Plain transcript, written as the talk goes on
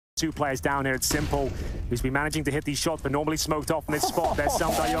two players down here at s1mple, who's been managing to hit these shots, but normally smoked off in this spot. There's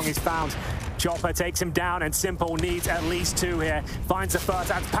s1mple is found. Chopper takes him down, and s1mple needs at least two here. Finds the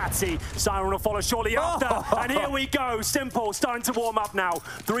first, and Patsy. Siren will follow shortly after. And here we go. s1mple starting to warm up now.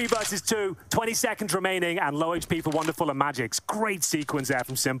 3 versus 2, 20 seconds remaining, and low HP for Wonderful and Magics. Great sequence there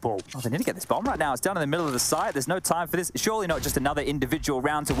from s1mple. Oh, they need to get this bomb right now. It's down in the middle of the site. There's no time for this. Surely not just another individual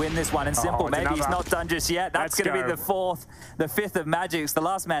round to win this one. And s1mple, maybe he's not done just yet. That's going to be the 4th, the 5th of Magics. The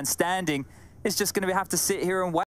last man standing is just going to have to sit here and wait.